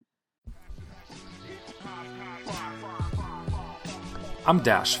I'm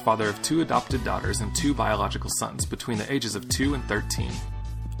Dash, father of 2 adopted daughters and 2 biological sons between the ages of 2 and 13.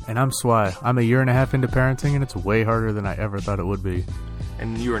 And I'm Swy. I'm a year and a half into parenting, and it's way harder than I ever thought it would be.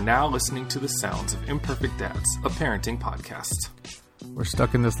 And you are now listening to the sounds of Imperfect Dads, a parenting podcast. We're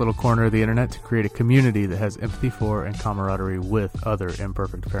stuck in this little corner of the internet to create a community that has empathy for and camaraderie with other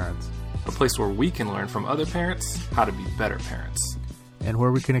imperfect parents. A place where we can learn from other parents how to be better parents. And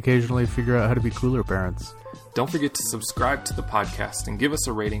where we can occasionally figure out how to be cooler parents. Don't forget to subscribe to the podcast and give us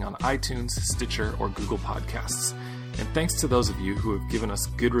a rating on iTunes, Stitcher, or Google Podcasts. And thanks to those of you who have given us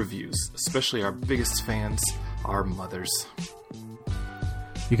good reviews, especially our biggest fans, our mothers.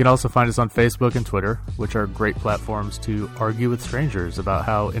 You can also find us on Facebook and Twitter, which are great platforms to argue with strangers about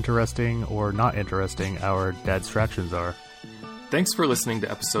how interesting or not interesting our dadstractions are. Thanks for listening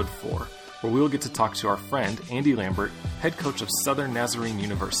to episode 4, where we will get to talk to our friend Andy Lambert, head coach of Southern Nazarene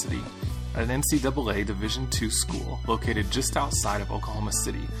University, an NCAA Division II school located just outside of Oklahoma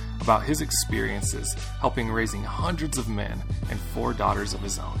City, about his experiences helping raising hundreds of men and 4 daughters of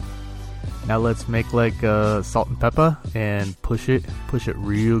his own. Now let's make like salt and pepper and push it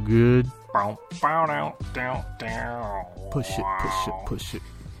real good. Push it.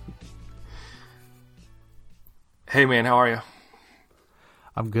 Hey man, how are you?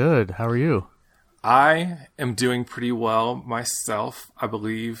 I'm good. How are you? I am doing pretty well myself. I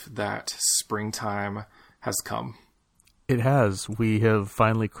believe that springtime has come. It has. We have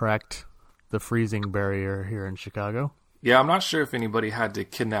finally cracked the freezing barrier here in Chicago. Yeah, I'm not sure if anybody had to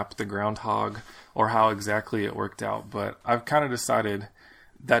kidnap the groundhog or how exactly it worked out, but I've kind of decided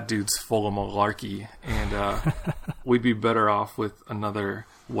that dude's full of malarkey, and we'd be better off with another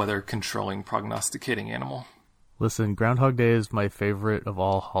weather-controlling, prognosticating animal. Listen, Groundhog Day is my favorite of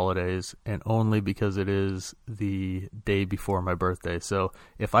all holidays, and only because it is the day before my birthday. So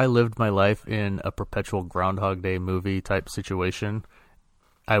if I lived my life in a perpetual Groundhog Day movie type situation,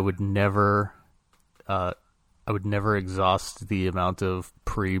 I would never exhaust the amount of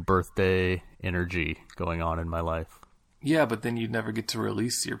pre-birthday energy going on in my life. Yeah, but then you'd never get to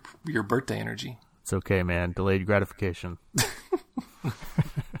release your birthday energy. It's okay, man. Delayed gratification.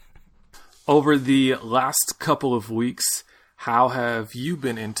 Over the last couple of weeks, how have you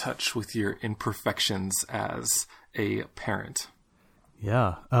been in touch with your imperfections as a parent?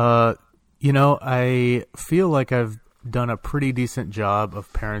 Yeah. I feel like I've done a pretty decent job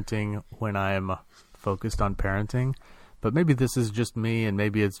of parenting when I'm focused on parenting, but maybe this is just me and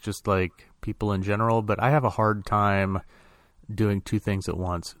maybe it's just like people in general, but I have a hard time doing 2 things at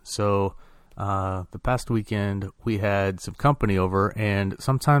once. So the past weekend we had some company over, and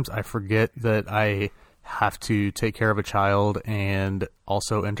sometimes I forget that I have to take care of a child and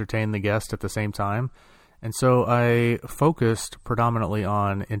also entertain the guest at the same time. And so I focused predominantly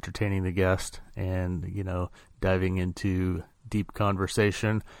on entertaining the guest and, diving into deep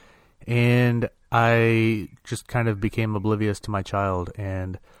conversation. And I just kind of became oblivious to my child,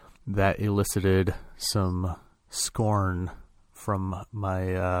 and that elicited some scorn from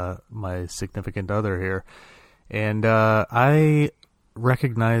my significant other here. And I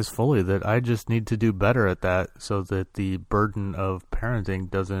recognize fully that I just need to do better at that so that the burden of parenting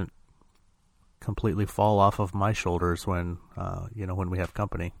doesn't completely fall off of my shoulders when we have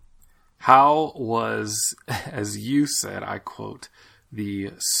company. How was, as you said, I quote,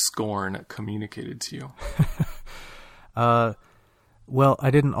 the scorn communicated to you? Well,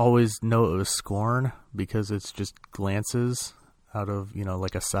 I didn't always know it was scorn because it's just glances out of,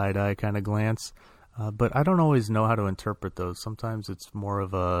 like a side eye kind of glance. But I don't always know how to interpret those. Sometimes it's more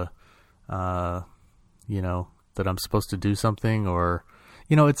of a, that I'm supposed to do something, or,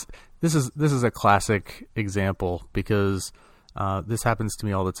 this is a classic example because this happens to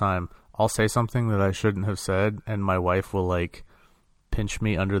me all the time. I'll say something that I shouldn't have said, and my wife will pinch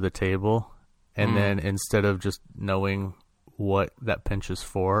me under the table, and then instead of just knowing what that pinch is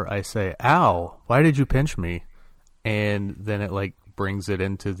for, I say, "Ow, why did you pinch me?" And then it brings it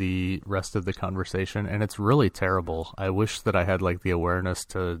into the rest of the conversation, and it's really terrible. I wish that I had the awareness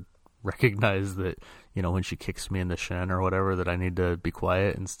to recognize that, when she kicks me in the shin or whatever, that I need to be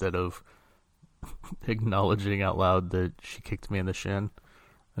quiet instead of acknowledging out loud that she kicked me in the shin.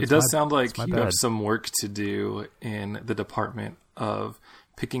 It does sound like you have some work to do in the department of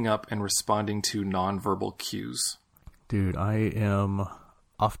picking up and responding to nonverbal cues. Dude, I am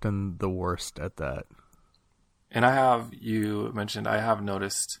often the worst at that. And you mentioned, I have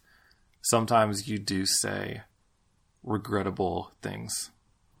noticed sometimes you do say regrettable things.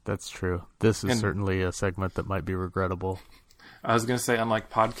 That's true. This is certainly a segment that might be regrettable. I was going to say, unlike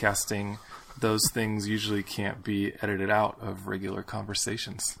podcasting, those things usually can't be edited out of regular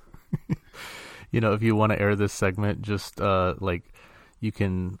conversations. If you want to air this segment, just you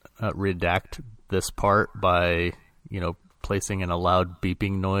can redact this part by, placing in a loud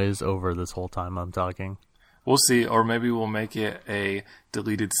beeping noise over this whole time I'm talking. We'll see, or maybe we'll make it a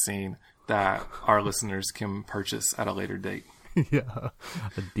deleted scene that our listeners can purchase at a later date. Yeah,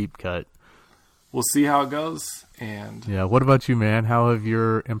 a deep cut. We'll see how it goes. And yeah, what about you, man? How have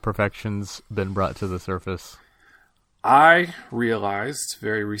your imperfections been brought to the surface? I realized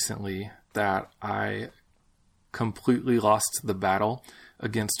very recently that I completely lost the battle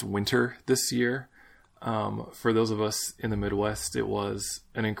against winter this year. For those of us in the Midwest, it was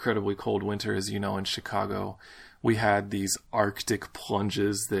an incredibly cold winter. As you know, in Chicago, we had these Arctic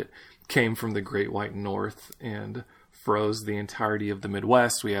plunges that came from the Great White North and froze the entirety of the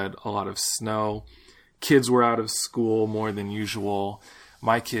Midwest. We had a lot of snow. Kids were out of school more than usual.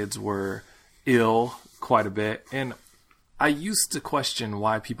 My kids were ill quite a bit. And I used to question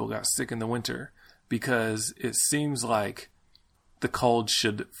why people got sick in the winter, because it seems like the cold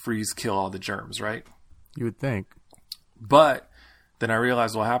should freeze kill all the germs, right? You would think. But then I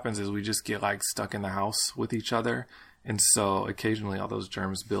realized what happens is we just get like stuck in the house with each other. And so occasionally all those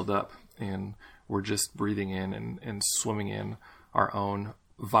germs build up and we're just breathing in and swimming in our own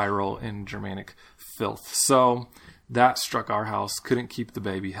viral and Germanic filth. So that struck our house. Couldn't keep the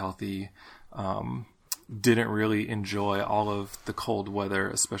baby healthy. Didn't really enjoy all of the cold weather,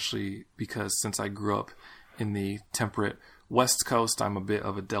 especially because since I grew up in the temperate West Coast, I'm a bit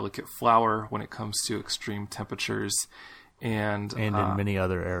of a delicate flower when it comes to extreme temperatures. And in many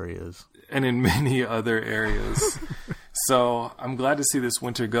other areas. So I'm glad to see this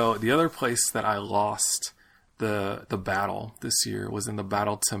winter go. The other place that I lost the battle this year was in the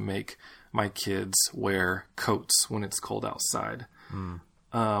battle to make my kids wear coats when it's cold outside.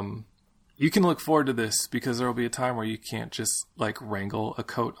 You can look forward to this because there will be a time where you can't just like wrangle a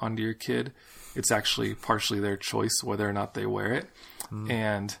coat onto your kid. It's actually partially their choice whether or not they wear it.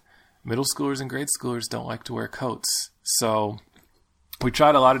 And middle schoolers and grade schoolers don't like to wear coats. So we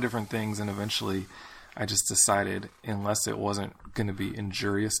tried a lot of different things, and eventually I just decided unless it wasn't going to be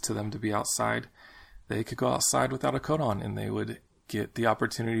injurious to them to be outside, they could go outside without a coat on and they would get the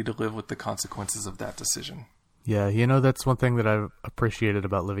opportunity to live with the consequences of that decision. Yeah, that's one thing that I've appreciated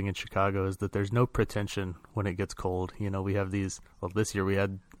about living in Chicago is that there's no pretension when it gets cold. We have these, this year we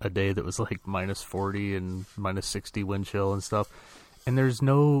had a day that was like minus 40 and minus 60 wind chill and stuff. And there's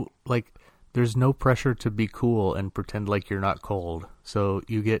no pressure to be cool and pretend like you're not cold. So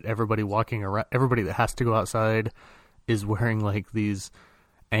you get everybody walking around, everybody that has to go outside is wearing like these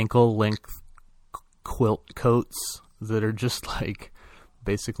ankle length quilt coats that are just like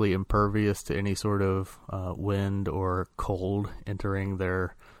basically impervious to any sort of wind or cold entering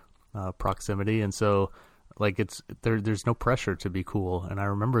their proximity. And so like there's no pressure to be cool. And I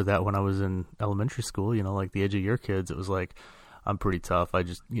remember that when I was in elementary school, like the age of your kids, it was like, I'm pretty tough. I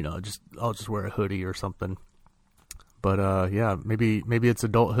just, I'll just wear a hoodie or something. But yeah, maybe it's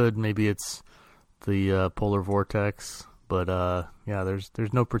adulthood. Maybe it's the polar vortex. But yeah,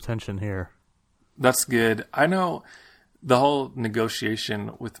 there's no pretension here. That's good. I know the whole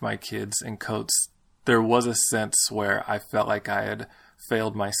negotiation with my kids and coats, there was a sense where I felt like I had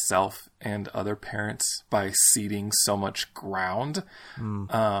failed myself and other parents by ceding so much ground.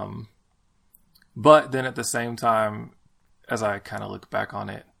 But then at the same time, as I kind of look back on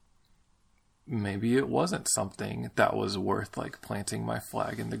it, maybe it wasn't something that was worth like planting my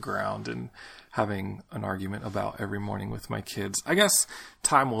flag in the ground and having an argument about every morning with my kids. I guess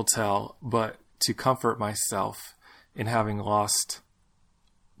time will tell, but to comfort myself in having lost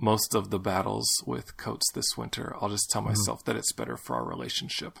most of the battles with coats this winter, I'll just tell myself that it's better for our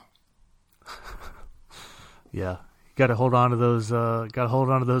relationship. Yeah. Got to hold on to those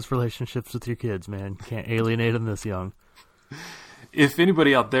relationships with your kids, man. Can't alienate them this young. If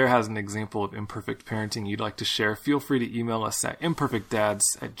anybody out there has an example of imperfect parenting you'd like to share, feel free to email us at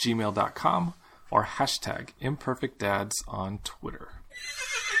imperfectdads@gmail.com or #imperfectdads on Twitter.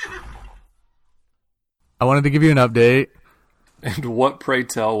 I wanted to give you an update. And what, pray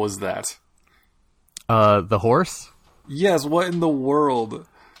tell, was that? The horse? Yes, what in the world?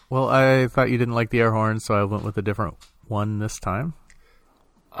 Well, I thought you didn't like the air horn, so I went with a different one this time.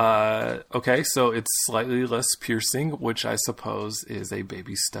 Okay, so it's slightly less piercing, which I suppose is a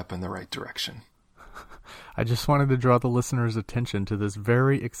baby step in the right direction. I just wanted to draw the listeners' attention to this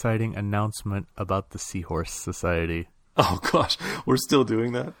very exciting announcement about the Seahorse Society. Oh gosh, we're still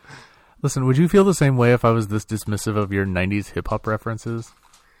doing that? Listen, would you feel the same way if I was this dismissive of your 90s hip-hop references?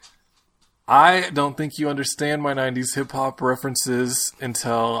 I don't think you understand my 90s hip-hop references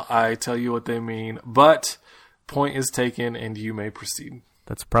until I tell you what they mean, but point is taken and you may proceed.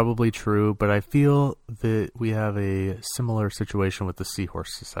 That's probably true, but I feel that we have a similar situation with the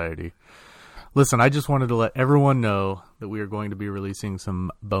Seahorse Society. Listen, I just wanted to let everyone know that we are going to be releasing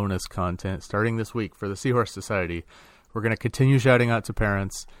some bonus content starting this week for the Seahorse Society. We're going to continue shouting out to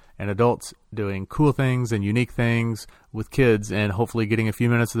parents and adults doing cool things and unique things with kids, and hopefully getting a few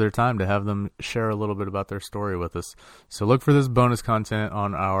minutes of their time to have them share a little bit about their story with us. So look for this bonus content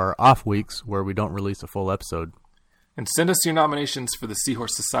on our off weeks where we don't release a full episode. And send us your nominations for the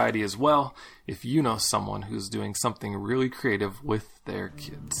Seahorse Society as well if you know someone who's doing something really creative with their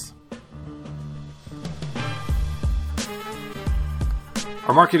kids.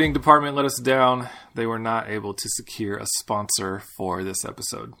 Our marketing department let us down. They were not able to secure a sponsor for this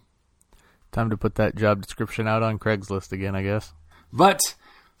episode. Time to put that job description out on Craigslist again, I guess. But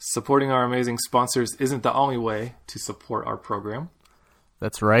supporting our amazing sponsors isn't the only way to support our program.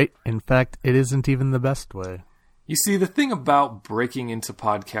 That's right. In fact, it isn't even the best way. You see, the thing about breaking into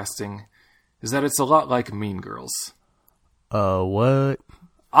podcasting is that it's a lot like Mean Girls. What?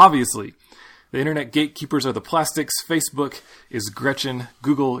 Obviously. The internet gatekeepers are the plastics, Facebook is Gretchen,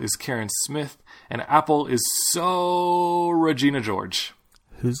 Google is Karen Smith, and Apple is so Regina George.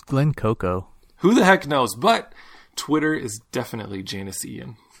 Who's Glenn Coco? Who the heck knows, but Twitter is definitely Janice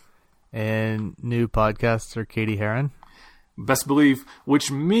Ian. And new podcasts are Katie Heron? Best believe, which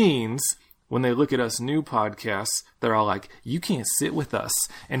means when they look at us new podcasts, they're all like, you can't sit with us.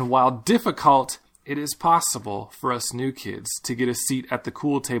 And while difficult, it is possible for us new kids to get a seat at the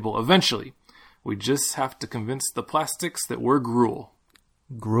cool table eventually. We just have to convince the plastics that we're gruel.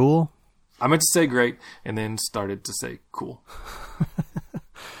 Gruel? I meant to say great, and then started to say cool.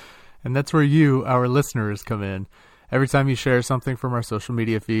 And that's where you, our listeners, come in. Every time you share something from our social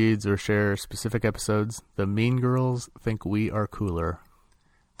media feeds or share specific episodes, the Mean Girls think we are cooler.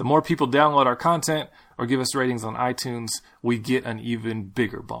 The more people download our content or give us ratings on iTunes, we get an even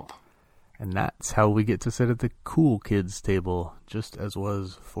bigger bump. And that's how we get to sit at the cool kids table, just as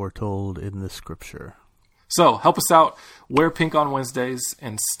was foretold in the scripture. So help us out, wear pink on Wednesdays,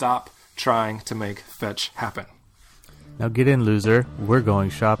 and stop trying to make fetch happen. Now get in, loser. We're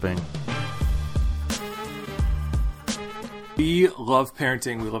going shopping. We love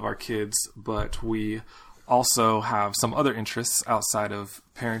parenting, we love our kids, but we also have some other interests outside of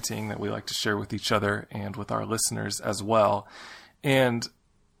parenting that we like to share with each other and with our listeners as well. And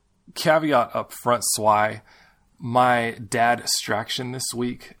caveat up front, Swy, my dad distraction this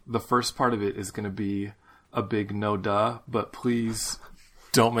week, the first part of it is going to be a big no duh, but please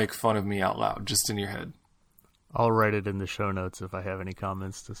don't make fun of me out loud, just in your head. I'll write it in the show notes if I have any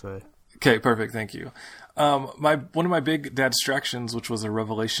comments to say. Okay, perfect, thank you. One of my big dad distractions, which was a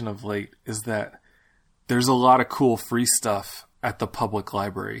revelation of late, is that there's a lot of cool free stuff at the public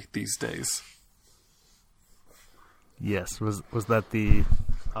library these days. Yes, was that the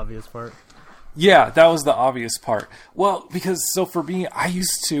obvious part? Yeah, that was the obvious part. Well, because so for me, I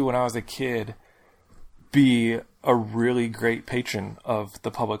used to, when I was a kid, be a really great patron of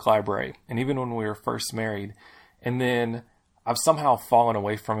the public library. And even when we were first married. And then I've somehow fallen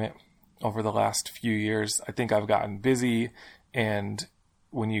away from it over the last few years. I think I've gotten busy. And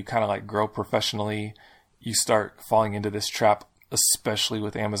when you kind of like grow professionally, you start falling into this trap, especially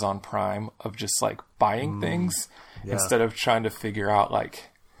with Amazon Prime, of just like buying things instead of trying to figure out like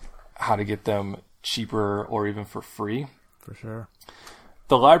how to get them cheaper or even for free. For sure.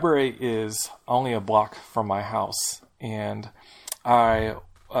 The library is only a block from my house, and I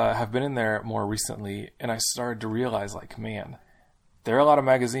have been in there more recently, and I started to realize, like, man, there are a lot of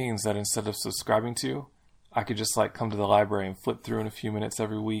magazines that instead of subscribing to, I could just like come to the library and flip through in a few minutes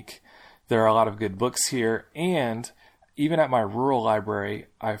every week. There are a lot of good books here, and even at my rural library,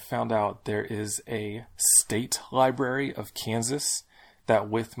 I found out there is a state library of Kansas that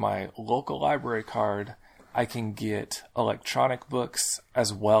with my local library card, I can get electronic books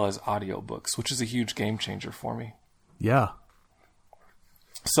as well as audiobooks, which is a huge game changer for me. Yeah.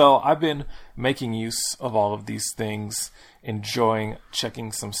 So I've been making use of all of these things, enjoying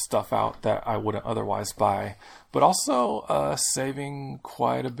checking some stuff out that I wouldn't otherwise buy, but also saving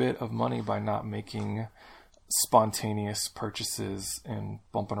quite a bit of money by not making spontaneous purchases and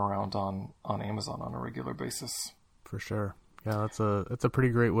bumping around on Amazon on a regular basis. For sure. Yeah, that's a pretty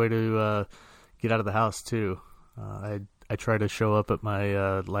great way to get out of the house too. I try to show up at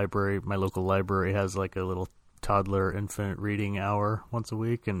my library. My local library has like a little toddler infant reading hour once a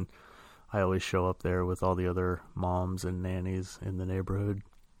week, and I always show up there with all the other moms and nannies in the neighborhood.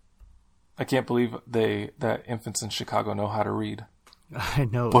 I can't believe that infants in Chicago know how to read. I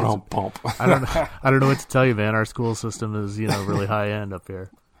know. Bump. I don't know what to tell you, man. Our school system is, really high end up here.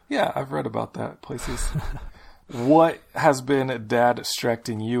 Yeah, I've read about that places. What has been dad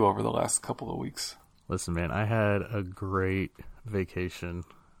distracting you over the last couple of weeks? Listen, man, I had a great vacation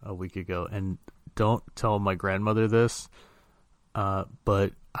a week ago, and don't tell my grandmother this,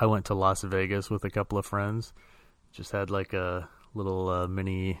 but I went to Las Vegas with a couple of friends. Just had like a little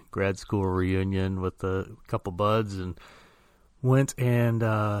mini grad school reunion with a couple buds, and went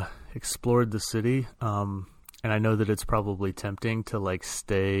and explored the city. And I know that it's probably tempting to like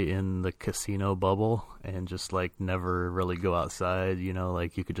stay in the casino bubble and just like never really go outside, you know,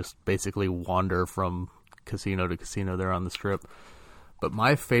 like you could just basically wander from casino to casino there on the Strip. But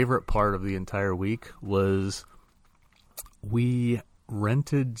my favorite part of the entire week was we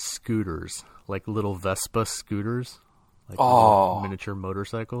rented scooters, like little Vespa scooters, like little miniature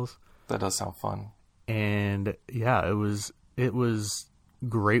motorcycles. That does sound fun. And yeah, it was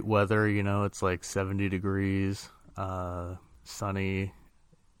great weather, you know, it's like 70 degrees, sunny,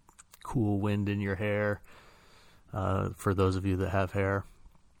 cool wind in your hair, for those of you that have hair.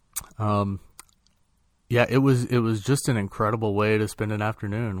 Yeah, it was just an incredible way to spend an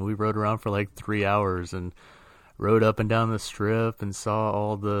afternoon. We rode around for like 3 hours and rode up and down the Strip and saw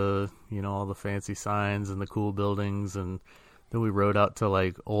all the fancy signs and the cool buildings. And then we rode out to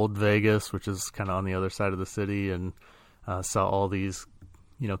like Old Vegas, which is kind of on the other side of the city, and saw all these,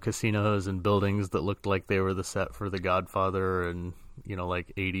 you know, casinos and buildings that looked like they were the set for The Godfather and, you know,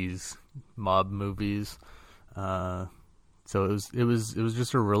 like 80s mob movies. So it was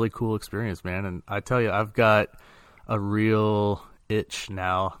just a really cool experience, man. And I tell you, I've got a real itch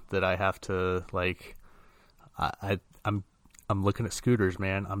now that I have to like, I'm looking at scooters,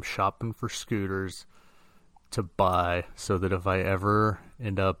 man. I'm shopping for scooters to buy so that if I ever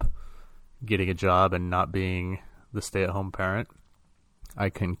end up getting a job and not being the stay-at-home parent, I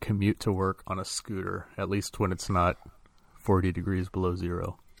can commute to work on a scooter, at least when it's not 40 degrees below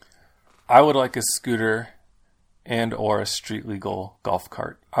zero. I would like a scooter and or a street legal golf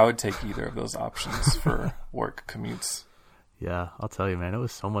cart. I would take either of those options for work commutes. Yeah, I'll tell you, man, it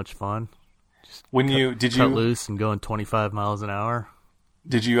was so much fun. Just cut loose and going 25 miles an hour.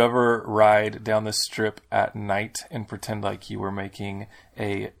 Did you ever ride down the Strip at night and pretend like you were making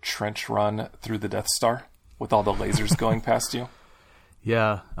a trench run through the Death Star with all the lasers going past you?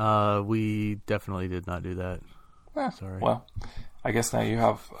 Yeah, we definitely did not do that. Sorry. Well, I guess now you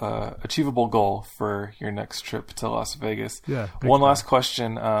have an achievable goal for your next trip to Las Vegas. Yeah. One last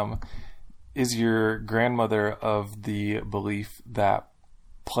question. Is your grandmother of the belief that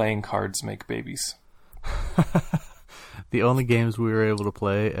playing cards make babies? The only games we were able to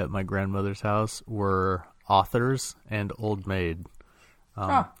play at my grandmother's house were Authors and Old Maid.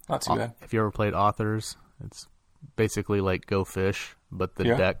 Not too bad. If you ever played Authors, it's basically like Go Fish, but the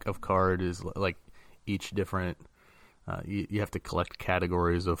deck of card is like each different. You have to collect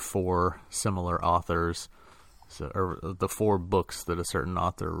categories of 4 similar authors, or the 4 books that a certain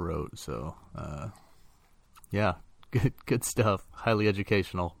author wrote. So, yeah, good stuff. Highly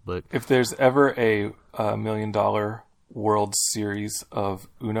educational. But if there's ever a $1 million World Series of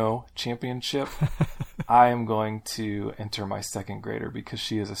Uno championship, I am going to enter my second grader because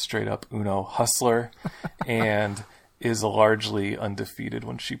she is a straight up Uno hustler and is largely undefeated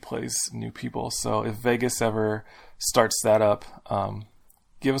when she plays new people. So if Vegas ever starts that up,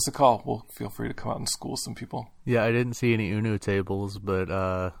 give us a call. We'll feel free to come out and school some people. Yeah, I didn't see any Uno tables, but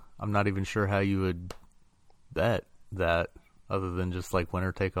I'm not even sure how you would bet that other than just like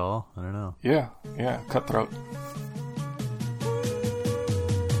winner take all. I don't know. Yeah, cutthroat.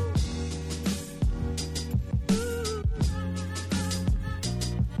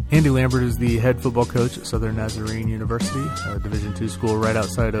 Andy Lambert is the head football coach at Southern Nazarene University, a Division II school right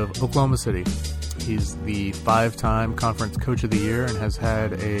outside of Oklahoma City. He's the 5-time Conference Coach of the Year and has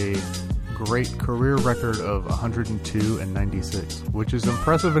had a great career record of 102-96, which is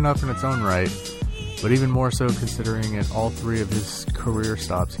impressive enough in its own right, but even more so considering at all 3 of his career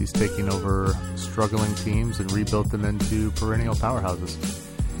stops, he's taken over struggling teams and rebuilt them into perennial powerhouses.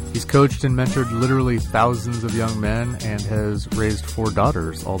 He's coached and mentored literally thousands of young men and has raised 4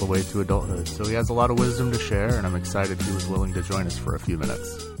 daughters all the way to adulthood. So he has a lot of wisdom to share, and I'm excited he was willing to join us for a few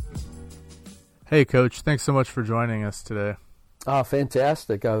minutes. Hey, Coach. Thanks so much for joining us today.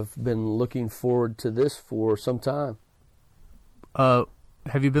 Fantastic. I've been looking forward to this for some time. Have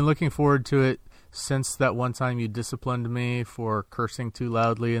you been looking forward to it since that one time you disciplined me for cursing too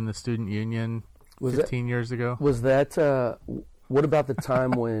loudly in the student union 15 years ago? Was that... What about the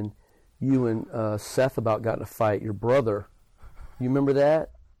time when you and Seth about got in a fight, your brother? You remember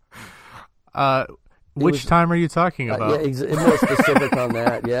that? Which time are you talking about? Yeah, more specific on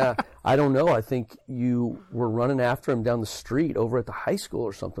that, yeah. I don't know. I think you were running after him down the street over at the high school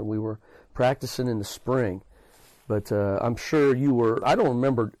or something. We were practicing in the spring. But I'm sure you were. I don't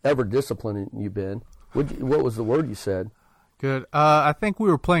remember ever disciplining you, Ben. What was the word you said? Good. I think we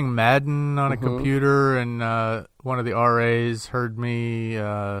were playing Madden on a computer, and one of the RAs heard me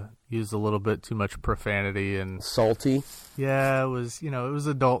use a little bit too much profanity and salty. Yeah, it was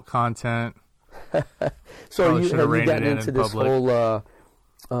adult content. So have you gotten into this whole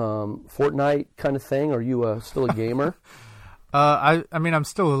Fortnite kind of thing? Are you still a gamer? I mean, I'm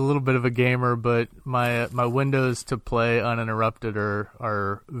still a little bit of a gamer, but my windows to play uninterrupted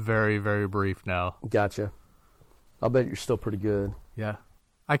are very, very brief now. Gotcha. I'll bet you're still pretty good. Yeah,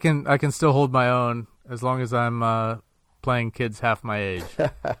 I can still hold my own as long as I'm playing kids half my age.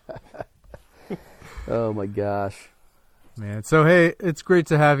 Oh my gosh, man! So hey, it's great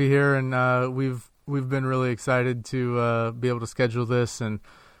to have you here, and we've been really excited to be able to schedule this, and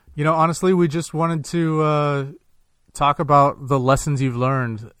honestly, we just wanted to talk about the lessons you've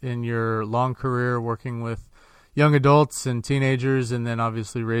learned in your long career working with young adults and teenagers, and then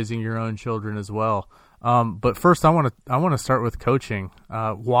obviously raising your own children as well. But first, I want to start with coaching.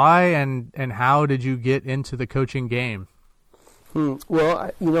 Why and how did you get into the coaching game? Well,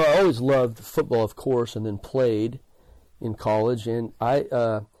 I always loved football, of course, and then played in college. And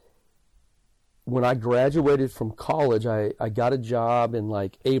when I graduated from college, I got a job in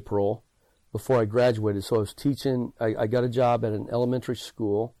like April before I graduated. So I was teaching. I got a job at an elementary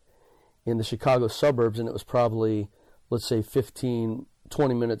school in the Chicago suburbs, and it was probably, let's say, 15,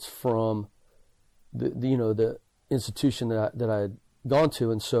 20 minutes from the institution that I had gone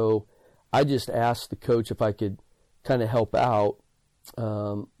to. And so I just asked the coach if I could kind of help out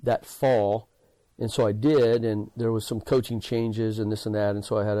that fall. And so I did, and there was some coaching changes and this and that. And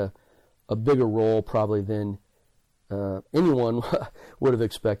so I had a bigger role probably than anyone would have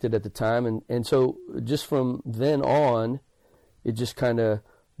expected at the time. And so just from then on, it just kind of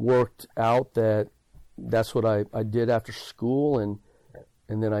worked out that that's what I did after school. And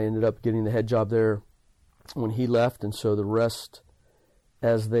then I ended up getting the head job there when he left. And so the rest,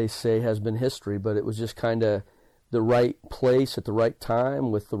 as they say, has been history. But it was just kind of the right place at the right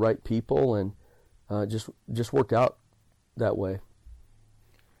time with the right people, and just worked out that way.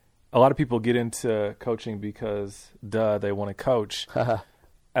 A lot of people get into coaching because, they want to coach.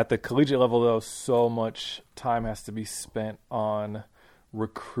 At the collegiate level, though, so much time has to be spent on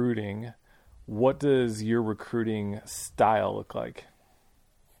recruiting. What does your recruiting style look like?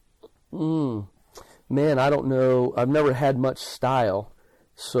 Man, I don't know. I've never had much style.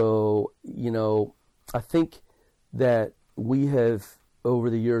 So, I think that we have, over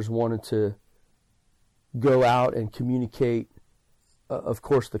the years, wanted to go out and communicate, of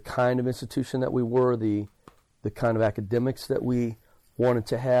course, the kind of institution that we were, the kind of academics that we wanted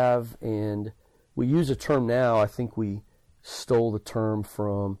to have. And we use a term now, I think we stole the term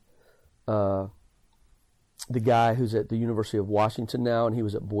from the guy who's at the University of Washington now, and he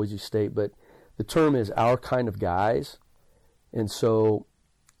was at Boise State. But the term is our kind of guys. And so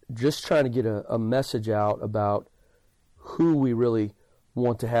just trying to get a message out about who we really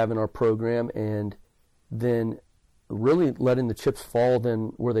want to have in our program, and then really letting the chips fall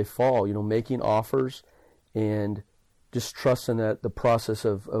then where they fall, making offers and just trusting that the process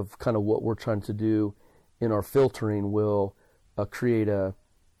of kind of what we're trying to do in our filtering will create a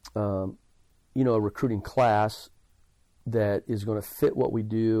recruiting class that is going to fit what we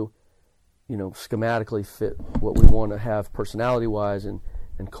do, schematically fit what we want to have personality-wise and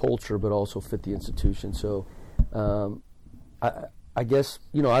culture, but also fit the institution. So I guess,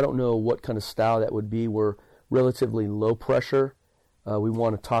 I don't know what kind of style that would be. We're relatively low pressure. We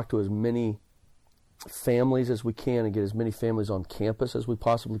want to talk to as many families as we can and get as many families on campus as we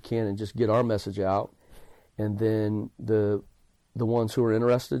possibly can and just get our message out. And then the ones who are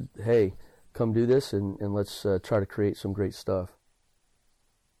interested, hey, come do this and let's try to create some great stuff.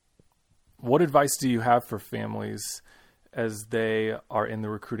 What advice do you have for families as they are in the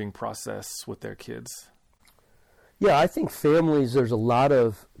recruiting process with their kids? Yeah, I think families, there's a lot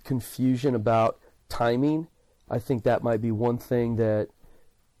of confusion about timing. I think that might be one thing that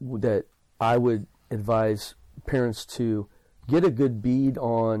I would advise parents to get a good bead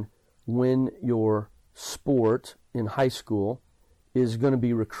on when your sport in high school is going to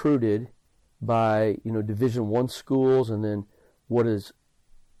be recruited by Division I schools, and then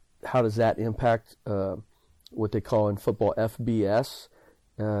how does that impact what they call in football FBS,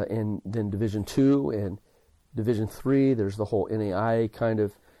 and then Division II and Division III. There's the whole NAIA kind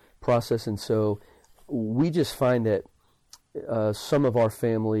of process, and so we just find that some of our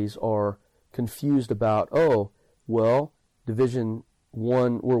families are confused about, Division I,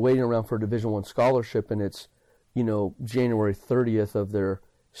 we're waiting around for a Division I scholarship, and it's January 30th of their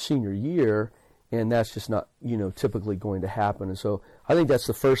senior year, and that's just not, typically going to happen. And so I think that's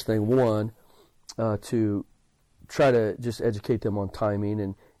the first thing, one, to try to just educate them on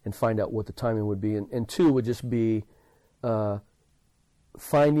timing and find out what the timing would be. And two would just be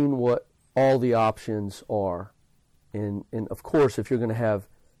finding what all the options are. And of course, if you're going to have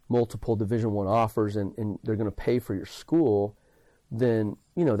multiple Division I offers and they're going to pay for your school, then,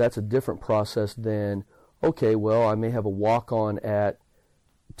 that's a different process than, okay, well, I may have a walk-on at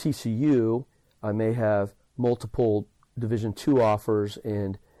TCU, I may have multiple Division II offers,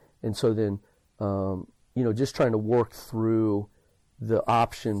 and so then, just trying to work through the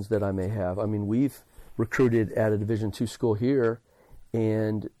options that I may have. I mean, we've recruited at a Division II school here,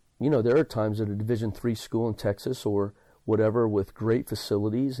 and, there are times at a Division III school in Texas or whatever with great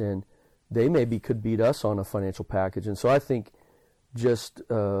facilities, and they maybe could beat us on a financial package. And so I think just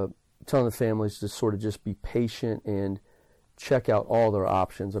telling the families to sort of just be patient and check out all their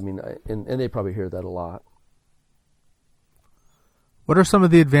options. I mean, and they probably hear that a lot. What are some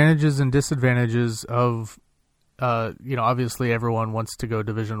of the advantages and disadvantages of, obviously everyone wants to go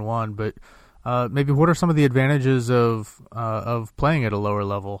Division I, but maybe what are some of the advantages of playing at a lower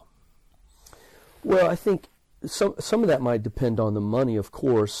level? Well, I think some of that might depend on the money, of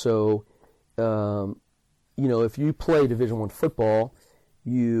course. So, if you play Division I football,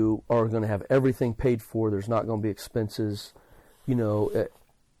 you are going to have everything paid for. There's not going to be expenses, in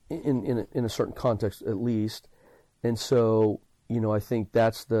a certain context at least. And so, I think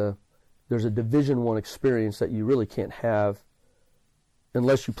there's a Division I experience that you really can't have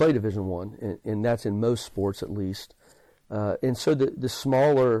unless you play Division I, and that's in most sports at least. And so the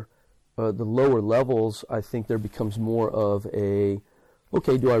smaller, the lower levels, I think there becomes more of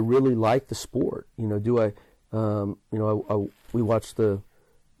okay, do I really like the sport? Do I, we watched the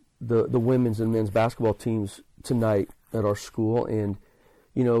women's and men's basketball teams tonight at our school, and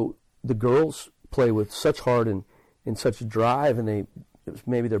the girls play with such heart and such drive, and it was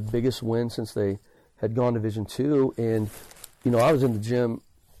maybe their biggest win since they had gone to Division II. And I was in the gym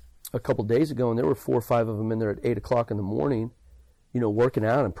a couple days ago, and there were 4 or 5 of them in there at 8 o'clock in the morning, working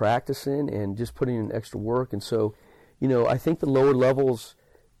out and practicing and just putting in extra work. And so, I think the lower levels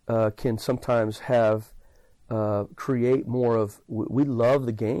can sometimes create more of, we love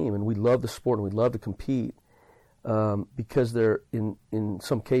the game and we love the sport and we love to compete, because there, in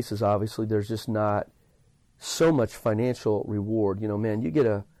some cases, obviously, there's just not so much financial reward. Man, you get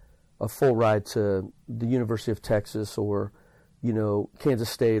a full ride to the University of Texas or, Kansas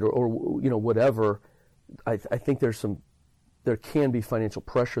State or whatever. I think there can be financial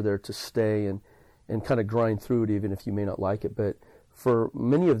pressure there to stay and kind of grind through it, even if you may not like it. But for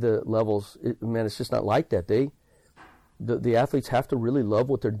many of the levels, it's just not like that. The athletes have to really love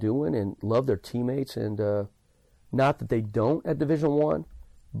what they're doing and love their teammates, and not that they don't at Division I,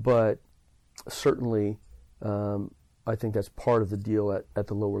 but certainly I think that's part of the deal at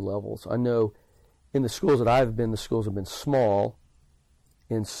the lower levels. I know in the schools that I've been, the schools have been small,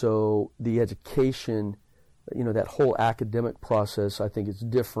 and so the education, that whole academic process, I think is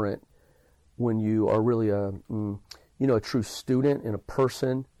different when you are really a true student and a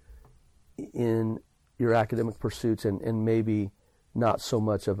person in your academic pursuits, and maybe not so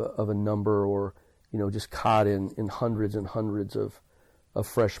much of a number or, just caught in hundreds and hundreds of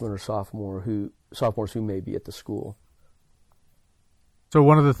freshmen or sophomores who may be at the school. So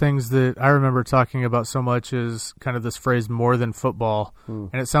one of the things that I remember talking about so much is kind of this phrase "more than football,"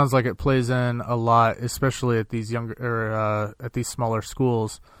 and it sounds like it plays in a lot, especially at these at these smaller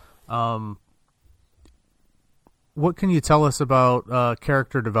schools. What can you tell us about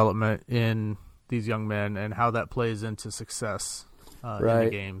character development in these young men and how that plays into success in the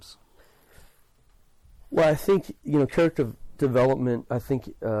games? Well, I think character development. I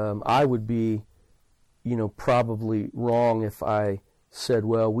think I would be, probably wrong if I said,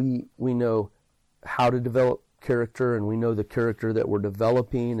 well, we know how to develop character and we know the character that we're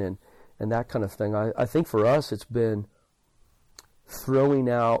developing and that kind of thing. I think for us it's been throwing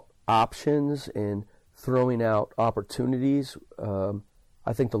out options and throwing out opportunities.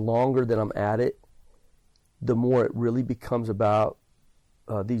 I think the longer that I'm at it, the more it really becomes about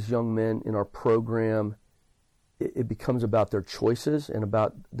these young men in our program. It becomes about their choices and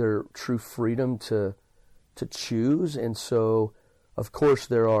about their true freedom to choose. And so, of course,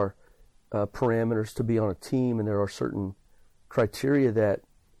 there are parameters to be on a team, and there are certain criteria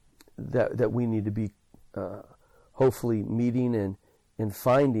that we need to be hopefully meeting and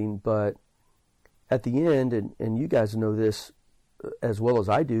finding. But at the end, and you guys know this as well as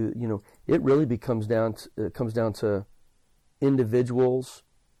I do, it really comes down to individuals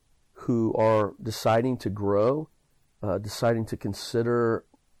who are deciding to grow, deciding to consider,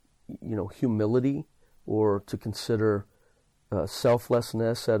 humility, or to consider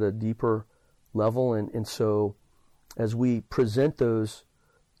selflessness at a deeper level. And so as we present those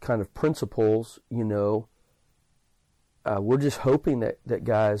kind of principles, we're just hoping that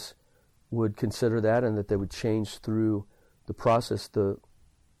guys would consider that and that they would change through the process. The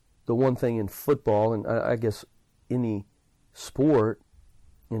one thing in football, and I guess any sport,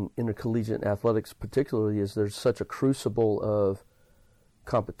 in intercollegiate athletics particularly, is there's such a crucible of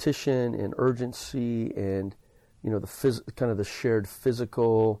competition and urgency, and kind of the shared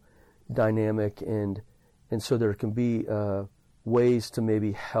physical dynamic, and so there can be ways to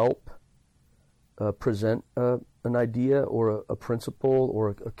maybe help present an idea or a principle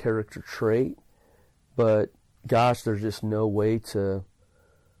or a character trait, but gosh, there's just no way to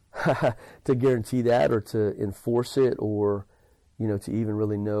to guarantee that or to enforce it, or to even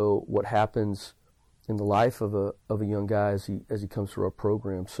really know what happens in the life of a young guy as he comes through our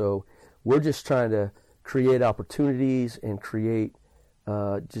program. So we're just trying to create opportunities and create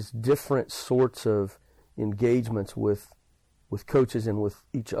just different sorts of engagements with coaches and with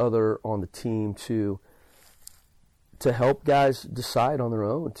each other on the team to help guys decide on their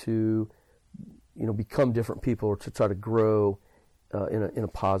own to become different people, or to try to grow in a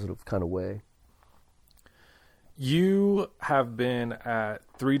positive kind of way. You have been at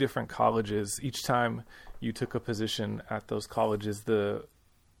 3 different colleges. Each time you took a position at those colleges, the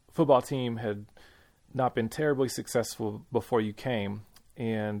football team had not been terribly successful before you came,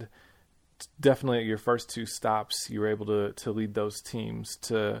 and definitely at your first 2 stops, you were able to lead those teams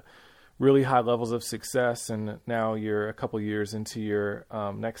to really high levels of success, and now you're a couple years into your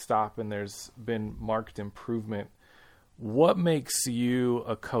next stop, and there's been marked improvement. What makes you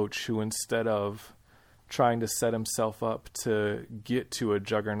a coach who, instead of trying to set himself up to get to a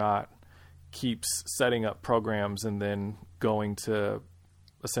juggernaut, keeps setting up programs and then going to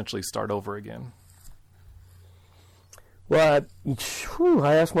essentially start over again? Well,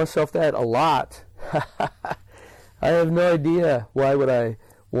 I ask myself that a lot. I have no idea why would I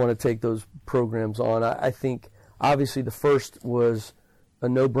want to take those programs on. I think obviously the first was a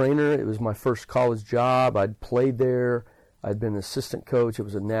no-brainer. It was my first college job. I'd played there. I'd been an assistant coach. It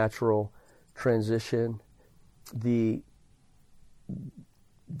was a natural transition. The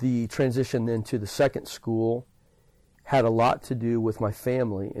transition then to the second school had a lot to do with my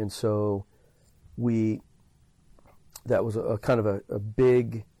family, and so that was a kind of a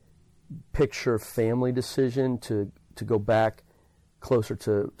big picture family decision to go back closer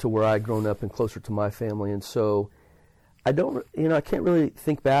to where I'd grown up and closer to my family. And so I can't really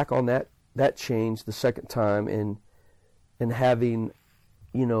think back on that change the second time and having,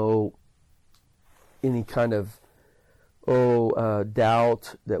 any kind of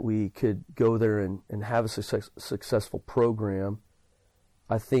doubt that we could go there and have a successful program.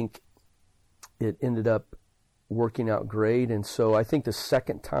 I think it ended up working out great. And so I think the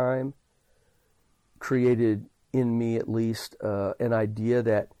second time created in me at least an idea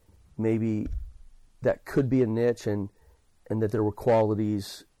that maybe that could be a niche, and that there were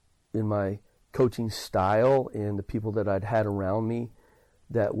qualities in my coaching style and the people that I'd had around me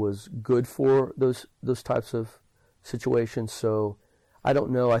that was good for those types of situations. So I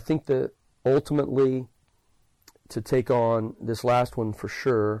don't know. I think that ultimately, to take on this last one for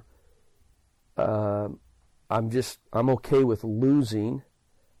sure, I'm okay with losing.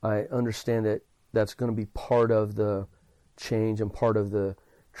 I understand that that's going to be part of the change and part of the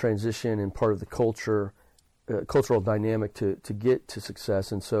transition and part of the cultural dynamic to get to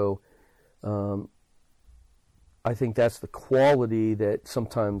success. And so I think that's the quality that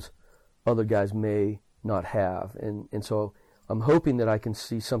sometimes other guys may not have. And so I'm hoping that I can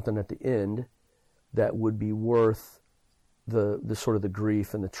see something at the end that would be worth the sort of the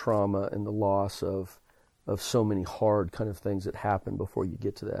grief and the trauma and the loss of so many hard kind of things that happen before you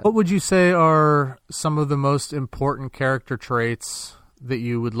get to that. What would you say are some of the most important character traits that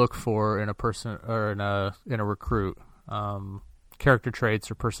you would look for in a person or in a recruit? Character traits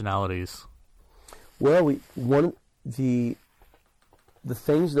or personalities? Well, the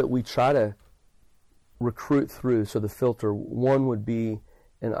things that we try to recruit through, so the filter, one would be,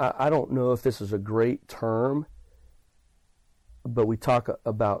 and I don't know if this is a great term, but we talk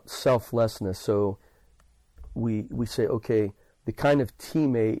about selflessness. So we say, okay, the kind of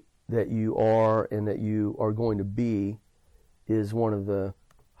teammate that you are and that you are going to be is one of the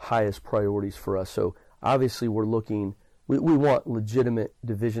highest priorities for us. So obviously we're looking, we want legitimate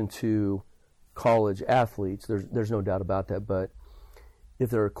Division II college athletes. There's no doubt about that. But if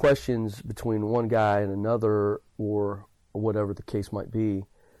there are questions between one guy and another, or whatever the case might be,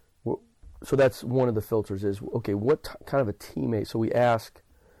 so that's one of the filters is, okay, what kind of a teammate? So we ask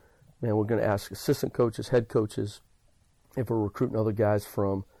man, we're going to ask assistant coaches, head coaches, if we're recruiting other guys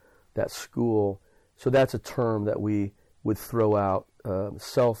from that school. So that's a term that we would throw out,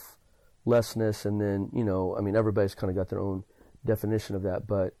 selflessness, and then, everybody's kind of got their own definition of that,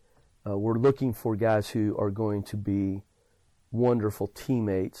 but we're looking for guys who are going to be wonderful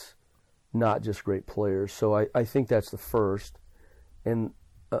teammates, not just great players. So I think that's the first. And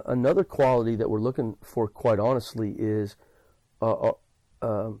another quality that we're looking for, quite honestly, is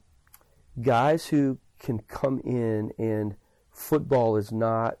guys who can come in and football is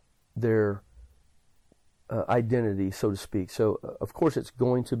not their identity, so to speak. So, of course, it's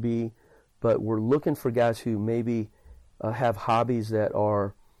going to be, but we're looking for guys who maybe have hobbies that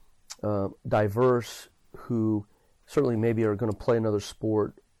are diverse, who certainly maybe are going to play another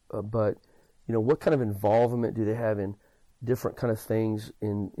sport, but what kind of involvement do they have in different kind of things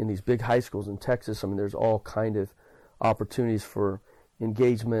in these big high schools in Texas? I mean, there's all kind of opportunities for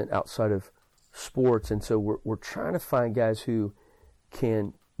engagement outside of sports, and so we're trying to find guys who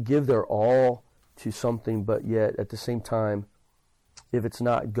can give their all to something, but yet at the same time, if it's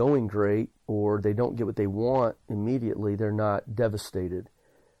not going great or they don't get what they want immediately, they're not devastated.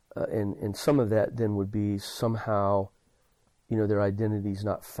 And some of that then would be somehow, their identity's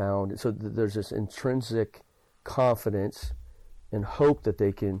not found. So there's this intrinsic confidence and hope that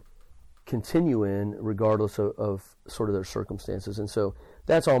they can continue in regardless of sort of their circumstances. And so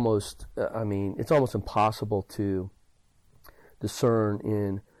that's almost, it's almost impossible to discern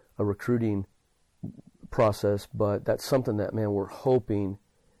in a recruiting process, but that's something that, man, we're hoping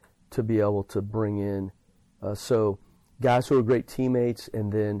to be able to bring in. So guys who are great teammates,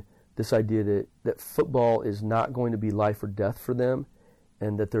 and then this idea that football is not going to be life or death for them,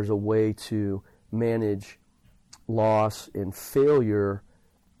 and that there's a way to manage loss and failure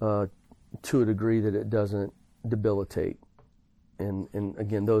to a degree that it doesn't debilitate. And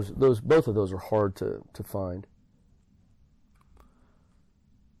again, those both of those are hard to find.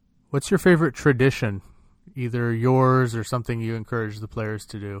 What's your favorite tradition, either yours or something you encourage the players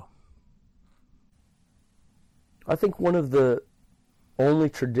to do? I think one of the only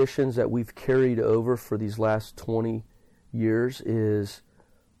traditions that we've carried over for these last 20 years is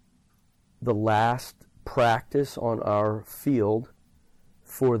the last practice on our field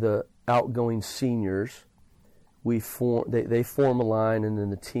for the outgoing seniors. They form a line, and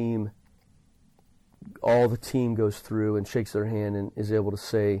then all the team goes through and shakes their hand and is able to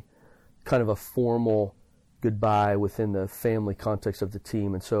say kind of a formal goodbye within the family context of the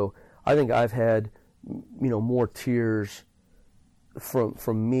team. And so I think I've had more tears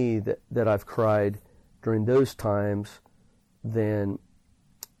from me that I've cried during those times than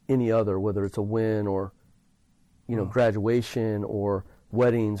any other, whether it's a win or graduation or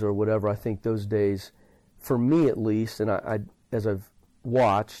weddings or whatever. I think those days, for me at least, and I as I've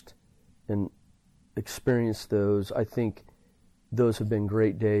watched and experienced those, I think those have been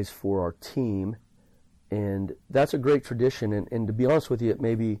great days for our team, and that's a great tradition. And to be honest with you, it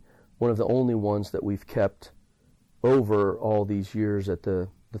may be one of the only ones that we've kept over all these years at the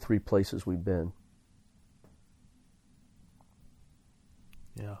three places we've been.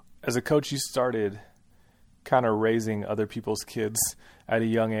 Yeah. As a coach, you started kind of raising other people's kids at a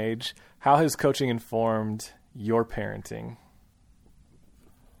young age. How has coaching informed your parenting?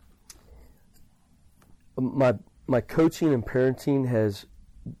 My coaching and parenting has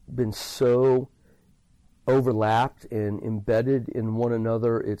been so overlapped and embedded in one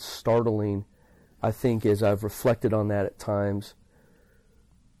another. It's startling, I think, as I've reflected on that at times.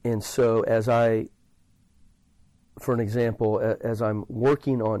 And so for an example, as I'm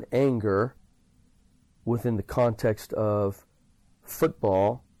working on anger within the context of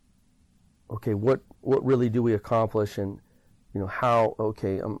football, okay, what really do we accomplish? And how,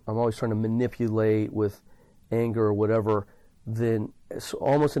 okay, I'm always trying to manipulate with anger or whatever. Then it's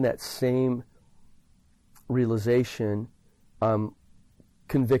almost in that same realization, I'm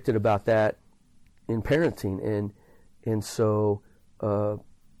convicted about that in parenting, and so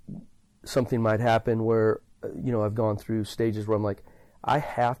something might happen where I've gone through stages where I'm like, I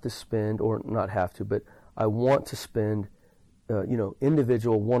have to spend, or not have to, but I want to spend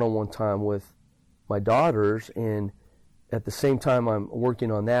individual one-on-one time with my daughters, and at the same time I'm working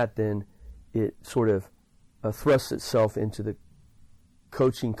on that, then it sort of thrusts itself into the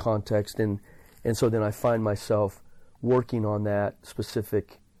coaching context, and so then I find myself working on that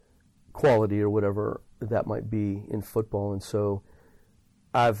specific quality or whatever that might be in football. And so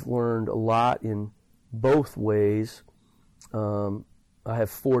I've learned a lot in both ways. I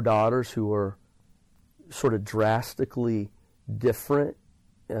have 4 daughters who are sort of drastically different,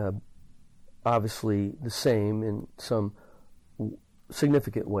 obviously the same in some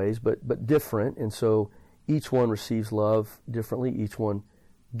significant ways, but different. And so each one receives love differently. Each one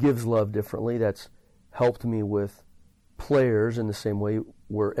gives love differently. That's helped me with players in the same way,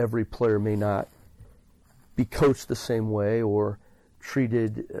 where every player may not be coached the same way or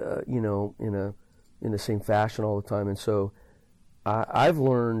treated, in the same fashion all the time. And so I've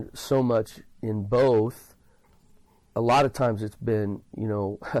learned so much in both. A lot of times it's been,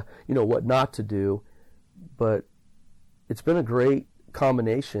 what not to do, but it's been a great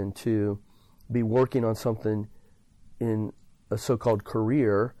combination to be working on something in a so-called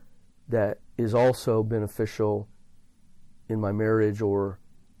career that is also beneficial in my marriage, or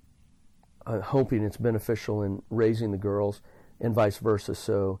hoping it's beneficial in raising the girls, and vice versa.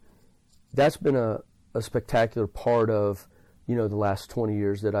 So that's been a spectacular part of, the last 20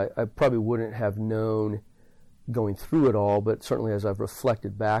 years that I probably wouldn't have known going through it all, but certainly as I've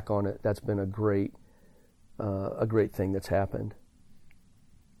reflected back on it, that's been a great thing that's happened.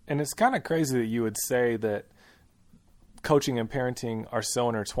 And it's kind of crazy that you would say that coaching and parenting are so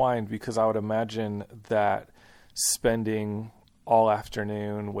intertwined, because I would imagine that spending all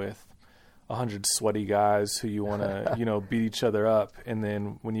afternoon with 100 sweaty guys who you want to, beat each other up, and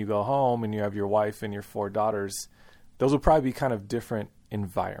then when you go home and you have your wife and your 4 daughters, those will probably be kind of different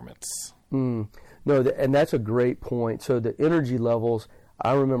environments. No, and that's a great point. So the energy levels,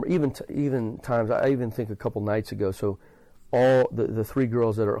 I remember even times, I even think a couple nights ago, so all the 3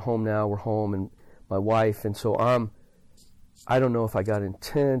 girls that are at home now were home, and my wife, and so I don't know if I got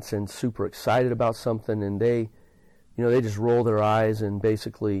intense and super excited about something, and they just roll their eyes and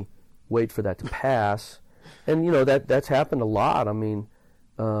basically wait for that to pass. And that's happened a lot. I mean,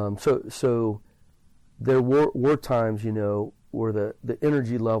 so there were times where the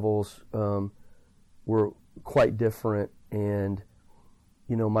energy levels were quite different. And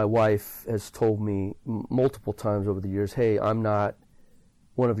my wife has told me multiple times over the years, hey, I'm not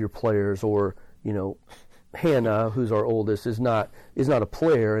one of your players, or Hannah, who's our oldest, is not a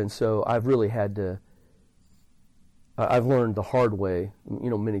player. And so I've really had to I've learned the hard way,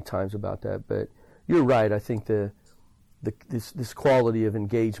 many times about that. But you're right. I think this quality of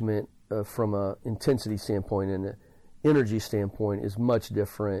engagement from a intensity standpoint and an energy standpoint is much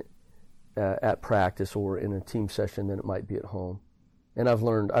different at practice or in a team session than it might be at home. And I've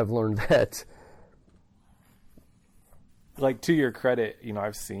learned that. Like, to your credit,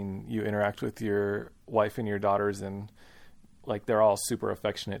 I've seen you interact with your wife and your daughters, and like they're all super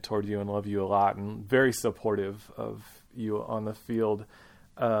affectionate toward you and love you a lot and very supportive of you on the field.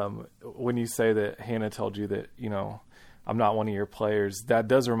 When you say that Hannah told you that, I'm not one of your players, that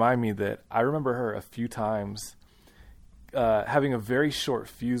does remind me that I remember her a few times having a very short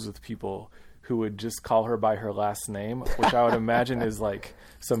fuse with people who would just call her by her last name, which I would imagine is like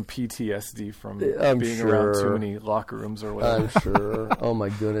some PTSD from being around too many locker rooms or whatever. I'm sure. Oh my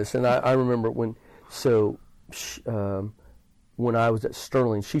goodness. And I remember when I was at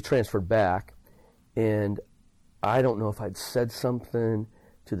Sterling, she transferred back, and I don't know if I'd said something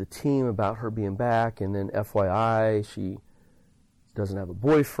to the team about her being back, and then FYI, she doesn't have a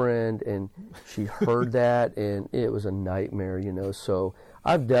boyfriend, and she heard that, and it was a nightmare, So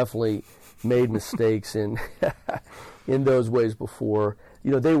I've definitely made mistakes in those ways before.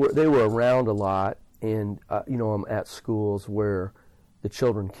 They were around a lot, and I'm at schools where the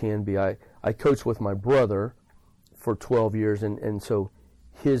children can be. I coached with my brother for 12 years, and so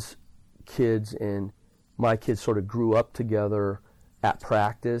his kids and my kids sort of grew up together at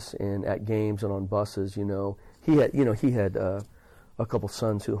practice and at games and on buses. He had a couple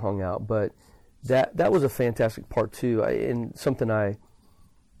sons who hung out, but that was a fantastic part too. And something I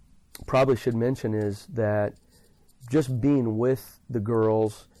probably should mention is that just being with the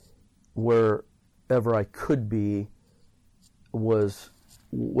girls wherever I could be was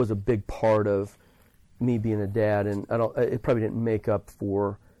a big part of me being a dad, and it probably didn't make up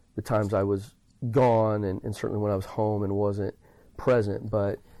for the times I was gone, and certainly when I was home and wasn't present,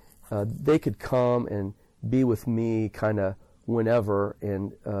 but they could come and be with me kind of whenever,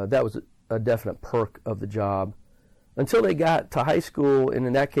 and that was a definite perk of the job until they got to high school. And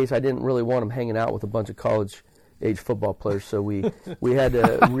in that case, I didn't really want them hanging out with a bunch of college age football players, so we had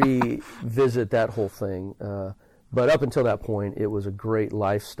to revisit that whole thing. But up until that point, it was a great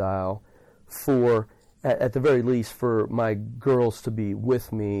lifestyle for, at the very least, for my girls to be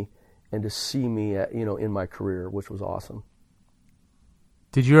with me and to see me, in my career, which was awesome.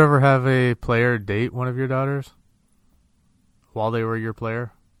 Did you ever have a player date one of your daughters while they were your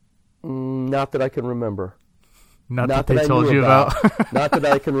player? Not that I can remember. Not that they told you about? Not that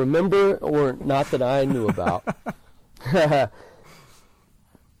I can remember, or not that I knew about.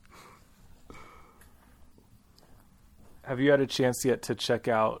 Have you had a chance yet to check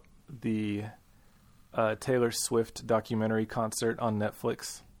out the Taylor Swift documentary concert on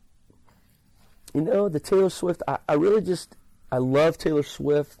Netflix? The Taylor Swift, I love Taylor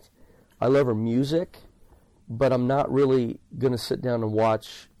Swift. I love her music, but I'm not really going to sit down and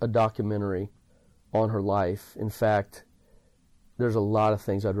watch a documentary on her life. In fact, there's a lot of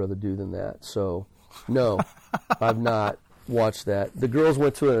things I'd rather do than that. So, no, I've not watched that. The girls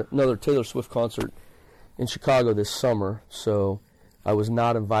went to another Taylor Swift concert in Chicago this summer, so I was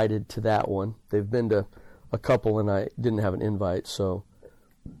not invited to that one. They've been to a couple, and I didn't have an invite. So,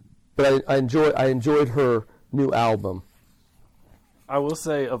 but I enjoyed her new album. I will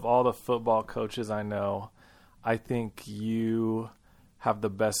say, of all the football coaches I know, I think you have the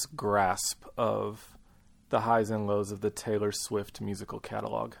best grasp of the highs and lows of the Taylor Swift musical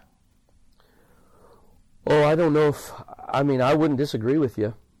catalog. Oh, I don't know I wouldn't disagree with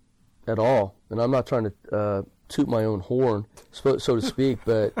you at all. And I'm not trying to toot my own horn, so to speak,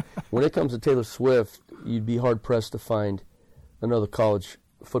 but when it comes to Taylor Swift, you'd be hard-pressed to find another college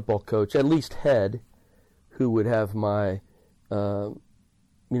football coach, at least head, who would have my, I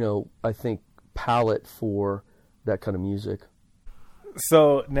think, palate for that kind of music.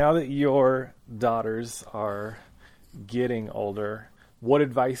 So now that your daughters are getting older, what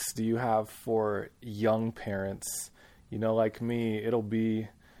advice do you have for young parents? Like me, it'll be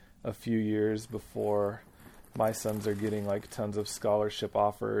a few years before my sons are getting like tons of scholarship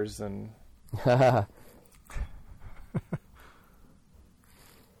offers and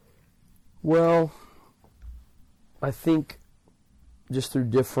Well, I think just through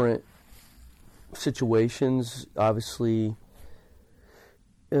different situations, obviously,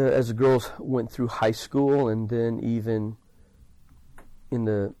 as the girls went through high school and then even in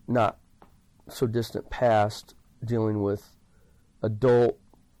the not so distant past, dealing with adult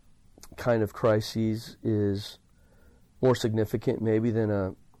kind of crises is more significant maybe than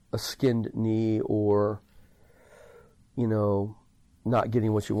a skinned knee or, not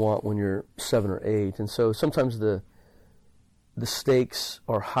getting what you want when you're 7 or 8. And so sometimes the stakes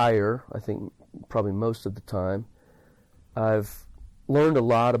are higher, I think probably most of the time. I've learned a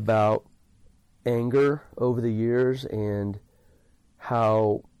lot about anger over the years and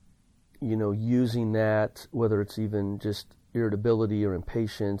how, using that, whether it's even just irritability or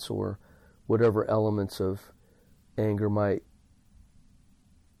impatience or whatever elements of anger might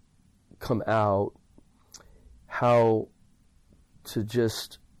come out, how to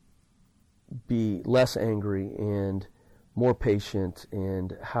just be less angry and more patient,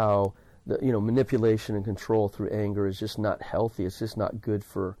 and how manipulation and control through anger is just not healthy. It's just not good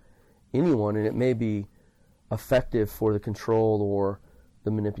for anyone, and it may be effective for the control or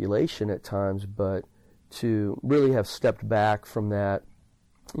the manipulation at times, but to really have stepped back from that,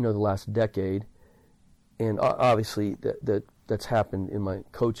 the last decade, and obviously that's happened in my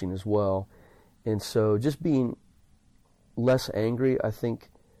coaching as well, and so just being less angry, I think,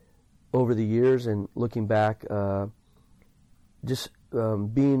 over the years and looking back,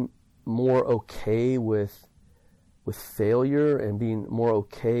 being more okay with failure and being more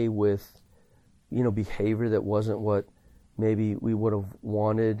okay with behavior that wasn't what maybe we would have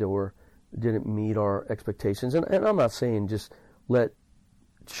wanted or didn't meet our expectations. And I'm not saying just let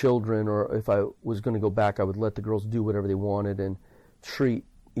children, or if I was going to go back, I would let the girls do whatever they wanted and treat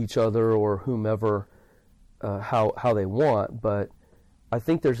each other or whomever how they want. But I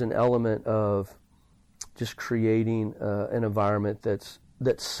think there's an element of just creating an environment that's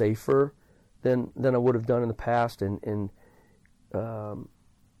safer than I would have done in the past. And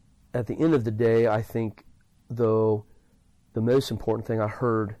at the end of the day, I think, though, the most important thing, I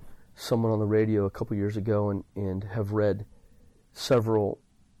heard someone on the radio a couple years ago and have read several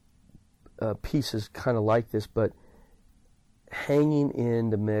pieces kind of like this, but hanging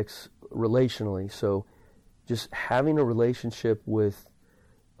in the mix relationally. So just having a relationship with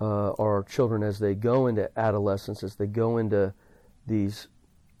our children as they go into adolescence, as they go into these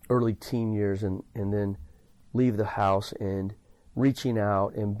early teen years and then leave the house, and reaching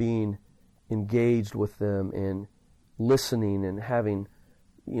out and being engaged with them and listening and having,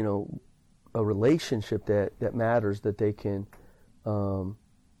 a relationship that matters, that they can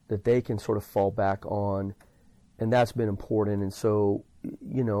sort of fall back on, and that's been important. And so,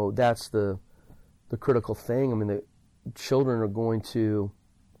 that's the critical thing. I mean, the children are going to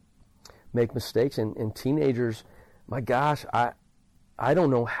make mistakes, and teenagers, my gosh, I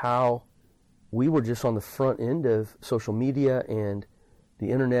don't know how we were just on the front end of social media and the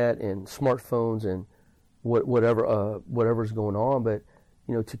internet and smartphones and whatever's going on, but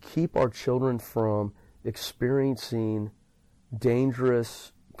to keep our children from experiencing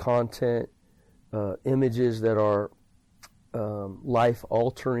dangerous content, images that are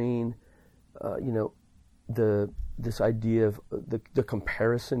life-altering, this idea of the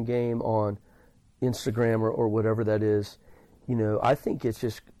comparison game on Instagram or whatever that is. I think it's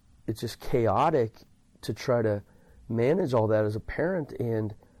just chaotic to try to manage all that as a parent.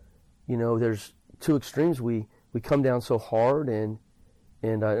 And there's two extremes. We come down so hard, and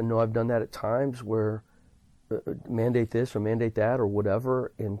I know I've done that at times where mandate this or mandate that or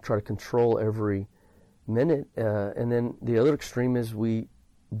whatever, and try to control every minute. And then the other extreme is we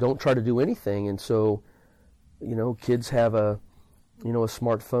don't try to do anything. And so, kids have a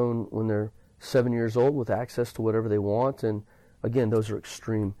smartphone when they're 7 years old with access to whatever they want. And again, those are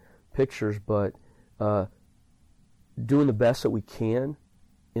extreme pictures, but doing the best that we can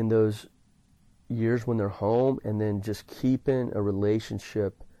in those years when they're home, and then just keeping a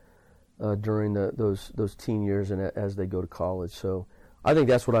relationship during those teen years and as they go to college. So I think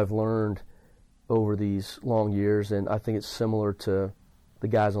that's what I've learned over these long years, and I think it's similar to the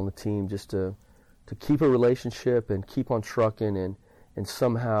guys on the team, just to keep a relationship and keep on trucking and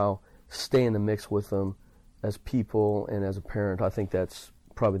somehow stay in the mix with them as people and as a parent. I think that's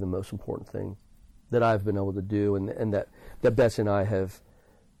probably the most important thing that I've been able to do, and that Betsy and I have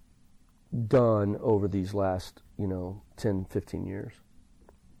done over these last 10, 15 years.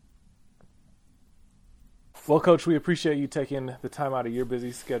 Well, Coach, we appreciate you taking the time out of your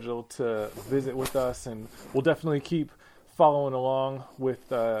busy schedule to visit with us, and we'll definitely keep following along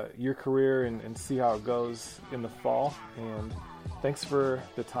with your career and see how it goes in the fall. And thanks for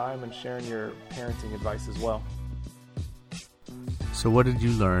the time and sharing your parenting advice as well. So what did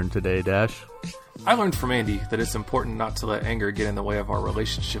you learn today, Dash? I learned from Andy that it's important not to let anger get in the way of our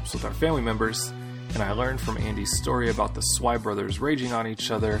relationships with our family members. And I learned from Andy's story about the Swy brothers raging on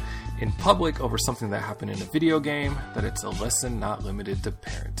each other in public over something that happened in a video game, that it's a lesson not limited to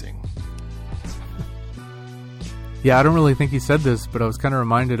parenting. Yeah, I don't really think he said this, but I was kind of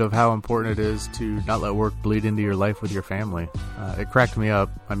reminded of how important it is to not let work bleed into your life with your family. It cracked me up,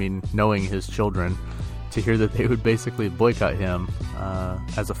 knowing his children, to hear that they would basically boycott him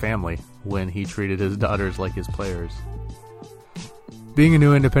as a family when he treated his daughters like his players. Being a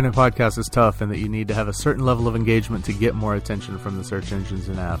new independent podcast is tough, and that you need to have a certain level of engagement to get more attention from the search engines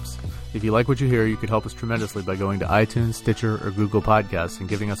and apps. If you like what you hear, you could help us tremendously by going to iTunes, Stitcher, or Google Podcasts and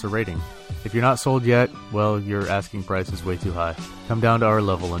giving us a rating. If you're not sold yet, well, your asking price is way too high. Come down to our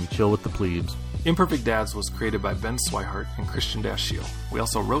level and chill with the plebes. Imperfect Dads was created by Ben Swihart and Christian Dashiell. We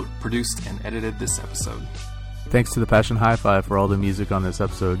also wrote, produced, and edited this episode. Thanks to the Passion Hi-Fi for all the music on this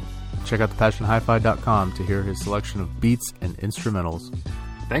episode. Check out thepassionhifi.com to hear his selection of beats and instrumentals.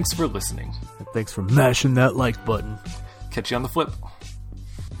 Thanks for listening. And thanks for mashing that like button. Catch you on the flip.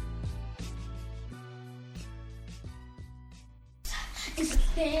 It's a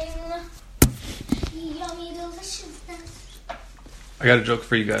thing. Yummy deliciousness. I got a joke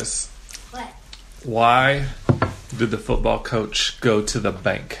for you guys. What? Why did the football coach go to the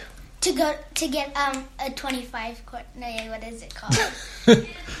bank? To get a 25 what is it called?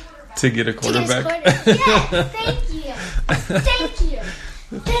 To get a quarterback? Yes, thank you.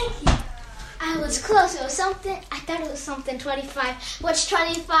 Thank you. I was close. It was something, I thought it was something 25. What's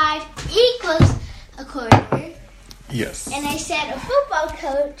 25 equals a quarter? Yes. And I said a football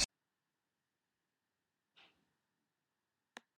coach